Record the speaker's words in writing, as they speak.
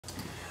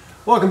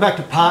Welcome back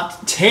to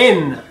part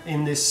 10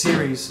 in this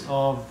series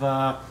of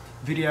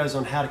videos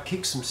on how to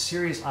kick some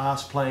serious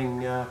ass playing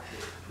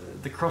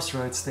the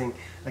Crossroads thing.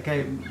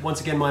 Okay,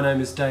 once again, my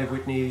name is Dave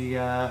Whitney,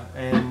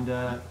 and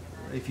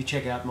if you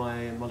check out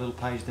my little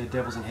page there,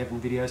 Devils in Heaven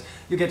videos,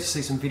 you'll get to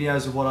see some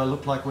videos of what I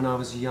looked like when I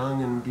was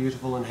young and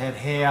beautiful and had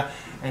hair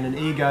and an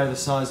ego the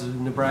size of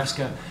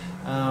Nebraska.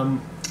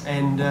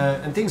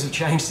 And things have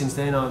changed since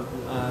then.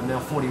 I'm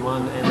now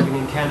 41 and living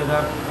in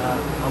Canada.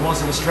 I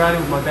was in Australia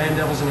with my band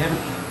Devils in Heaven.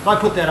 I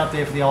put that up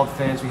there for the old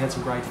fans. We had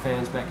some great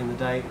fans back in the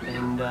day,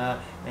 and I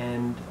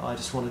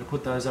just wanted to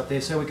put those up there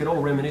so we could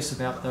all reminisce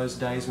about those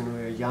days when we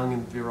were young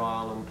and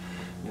virile, and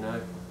you know,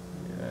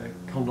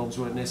 condoms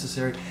weren't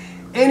necessary.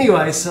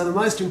 Anyway, so the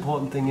most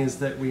important thing is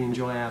that we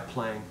enjoy our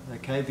playing,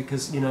 okay?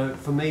 Because, you know,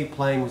 for me,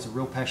 playing was a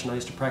real passion. I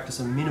used to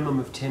practice a minimum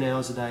of 10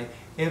 hours a day,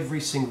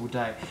 every single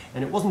day.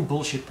 And it wasn't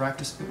bullshit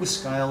practice. It was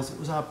scales, it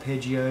was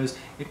arpeggios,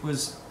 it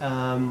was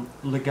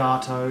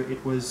legato,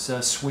 it was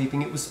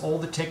sweeping, it was all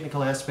the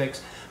technical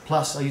aspects.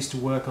 Plus, I used to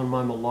work on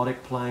my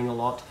melodic playing a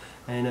lot.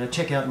 And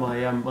check out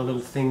my, my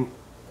little thing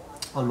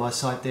on my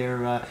site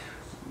there,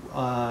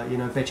 you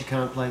know, Bet You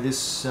Can't Play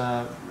This,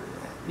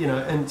 you know,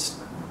 and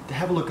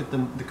have a look at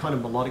the kind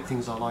of melodic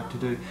things I like to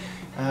do.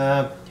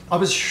 I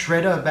was a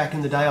shredder back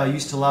in the day. I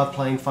used to love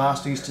playing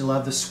fast. I used to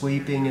love the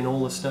sweeping and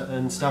all the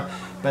stuff.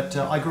 But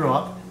I grew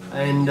up,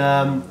 and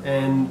I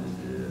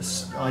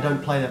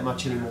don't play that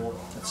much anymore.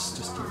 That's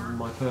just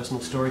my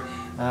personal story,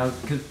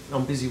 because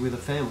I'm busy with a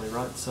family,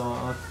 right? So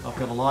I've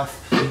got a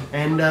life.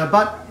 And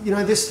but you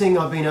know, this thing,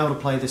 I've been able to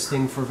play this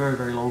thing for a very,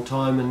 very long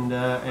time,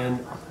 and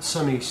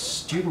so many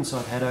students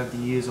I've had over the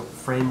years, or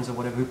friends or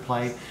whatever who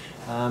play,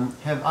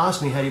 have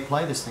asked me, how do you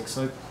play this thing?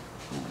 So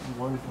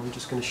I'm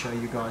just going to show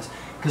you guys,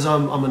 because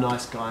I'm a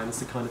nice guy and it's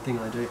the kind of thing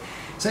I do.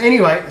 So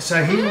anyway,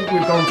 so here we've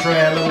gone through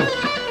our little bit.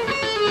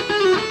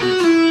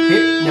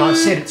 Now I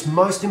said it's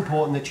most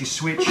important that you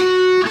switch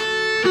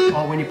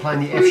when you're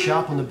playing the F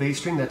sharp on the B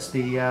string. That's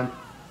the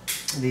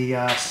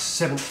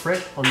 7th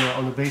fret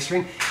on the B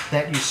string.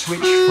 That you switch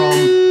from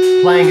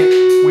playing it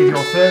with your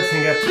 3rd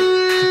finger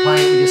to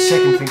playing it with your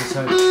 2nd finger.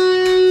 So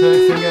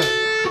 3rd finger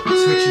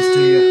switches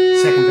to your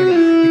 2nd finger,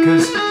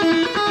 because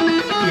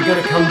you're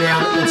going to come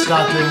down and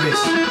start doing this.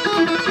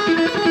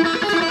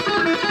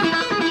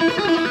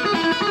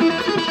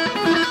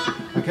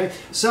 Okay,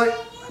 so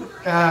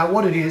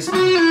what it is,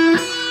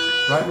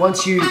 right?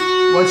 Once you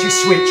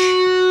switch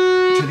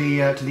to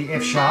the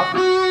F sharp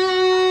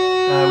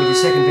with your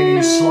 2nd finger,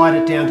 you slide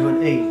it down to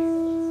an E,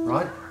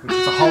 right? Which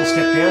is a whole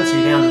step down, so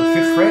you're down to the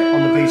 5th fret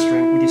on the B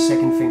string with your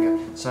 2nd finger.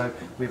 So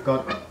we've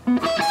got.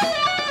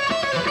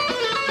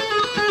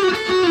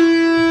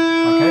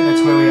 Okay,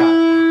 that's where we are.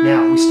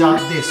 Now we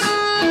start this.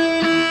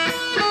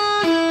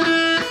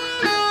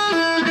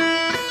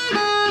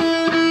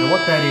 Now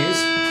what that is,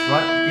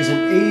 right, is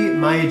an E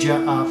major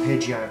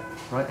arpeggio,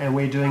 right? And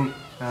we're doing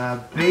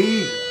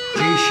B,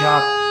 G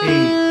sharp, E,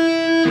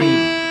 E.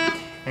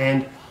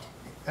 And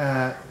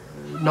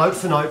note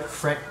for note,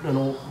 fret and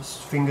all,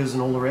 fingers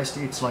and all the rest,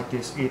 it's like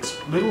this. It's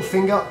little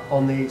finger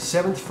on the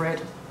 7th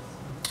fret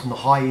on the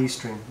high E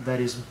string,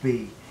 that is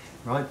B,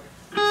 right?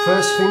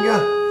 1st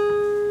finger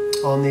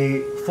on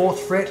the 4th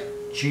fret,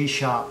 G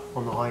sharp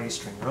on the high E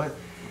string, right?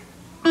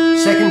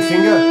 2nd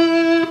finger,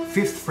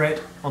 5th fret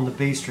on the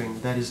B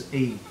string, that is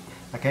E.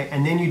 Okay,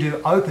 and then you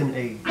do open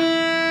E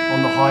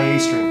on the high E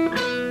string.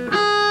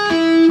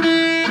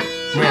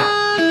 Now,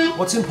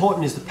 what's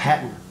important is the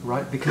pattern,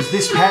 right? Because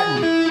this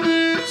pattern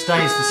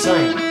stays the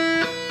same.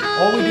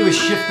 All we do is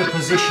shift the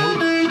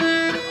position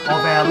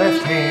of our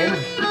left hand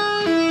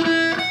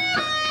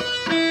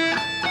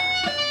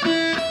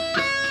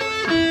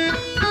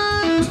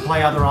to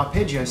play other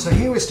arpeggios. So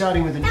here we're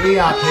starting with an E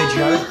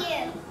arpeggio.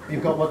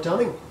 You've got what,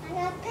 darling?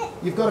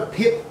 You've got a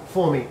pip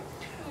for me.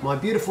 My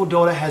beautiful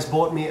daughter has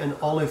bought me an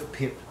olive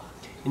pip.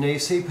 You know, you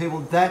see,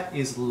 people, that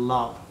is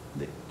love.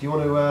 Do you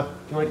want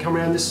to come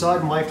around this side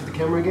and wave to the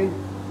camera again?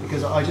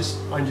 Because I just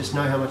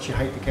know how much you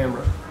hate the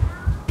camera.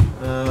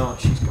 Oh,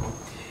 she's gone.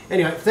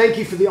 Anyway, thank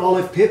you for the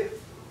olive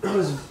pip.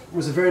 It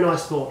was a very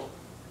nice thought.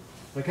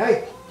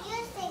 Okay?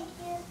 Yes, thank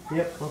you.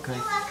 Yep. Okay.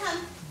 You're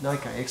welcome.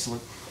 Okay,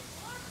 excellent.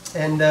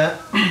 And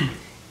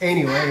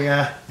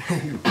anyway,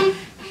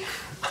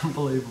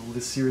 unbelievable,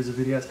 this series of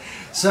videos.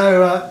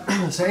 So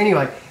so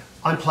anyway,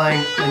 I'm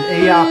playing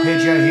an E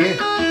arpeggio here,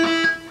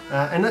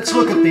 and let's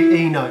look at the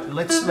E note.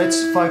 Let's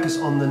focus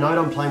on the note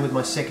I'm playing with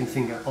my 2nd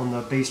finger on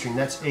the B string.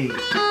 That's E.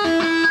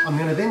 I'm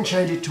going to then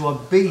change it to a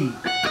B.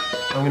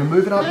 I'm going to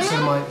move it up so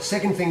my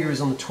 2nd finger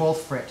is on the 12th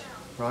fret,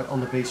 right, on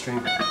the B string.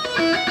 And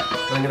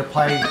I'm going to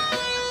play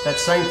that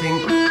same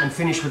thing and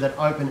finish with that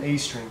open E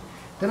string.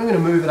 Then I'm going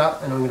to move it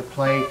up and I'm going to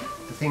play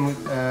the thing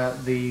with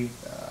the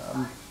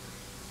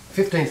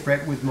 15th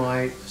fret with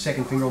my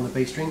 2nd finger on the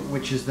B string,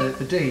 which is the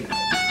D.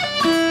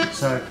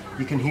 So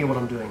you can hear what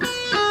I'm doing.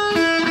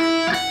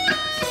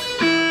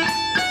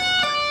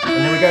 And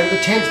then we go to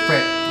the 10th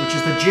fret, which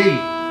is the G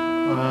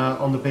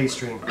on the B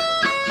string.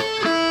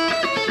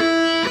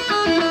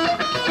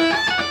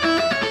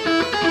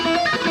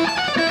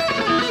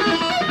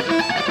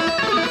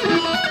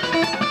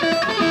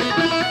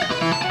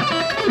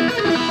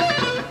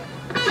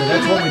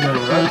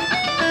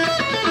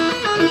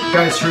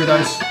 goes through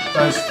those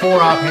 4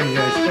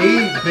 arpeggios: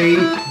 E, B,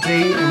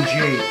 D, and G.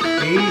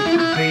 E,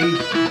 B,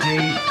 D,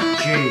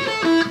 G.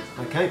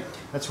 Okay,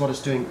 that's what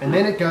it's doing. And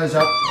then it goes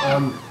up,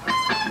 and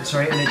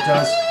it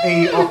does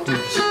E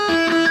octaves.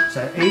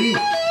 So E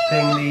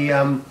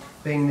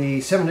being the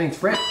 17th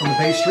fret on the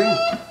B string,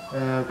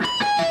 and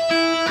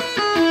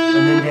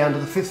then down to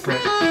the 5th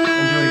fret,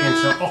 and do it again.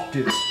 So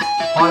octaves: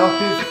 high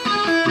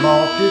octave,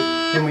 low octave.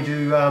 Then we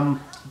do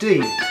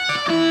D.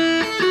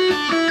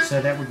 So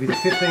that would be the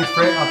 15th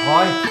fret up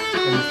high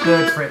and the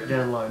 3rd fret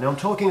down low. Now I'm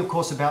talking, of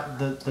course, about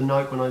the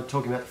note when I'm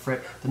talking about the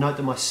fret, the note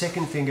that my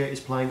second finger is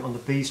playing on the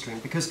B string,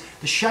 because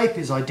the shape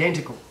is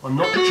identical. I'm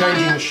not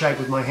changing the shape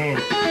with my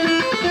hand.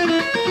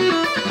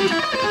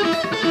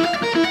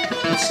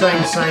 It's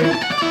staying the same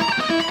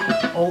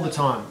all the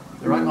time.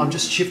 Right? I'm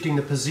just shifting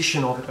the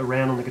position of it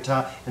around on the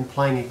guitar and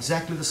playing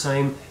exactly the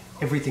same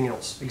everything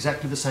else,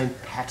 exactly the same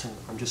pattern.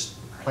 I'm just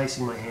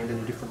placing my hand in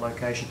a different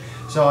location.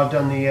 So I've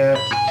done the E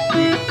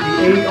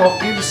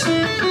octaves.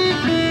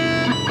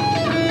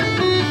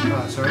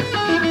 Sorry.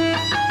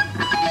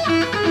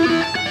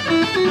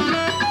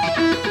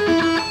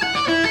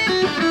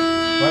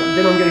 Right,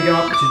 then I'm going to go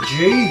up to G.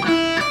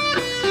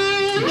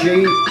 G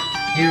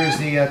here is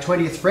the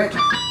 20th fret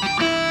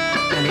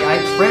and the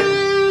 8th fret.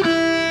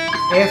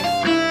 F,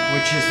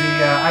 which is the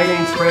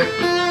 18th fret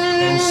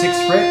and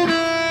 6th fret.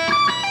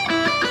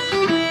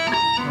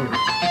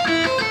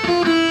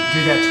 Do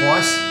that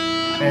twice,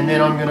 and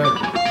then I'm going to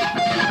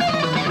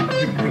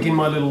begin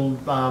my little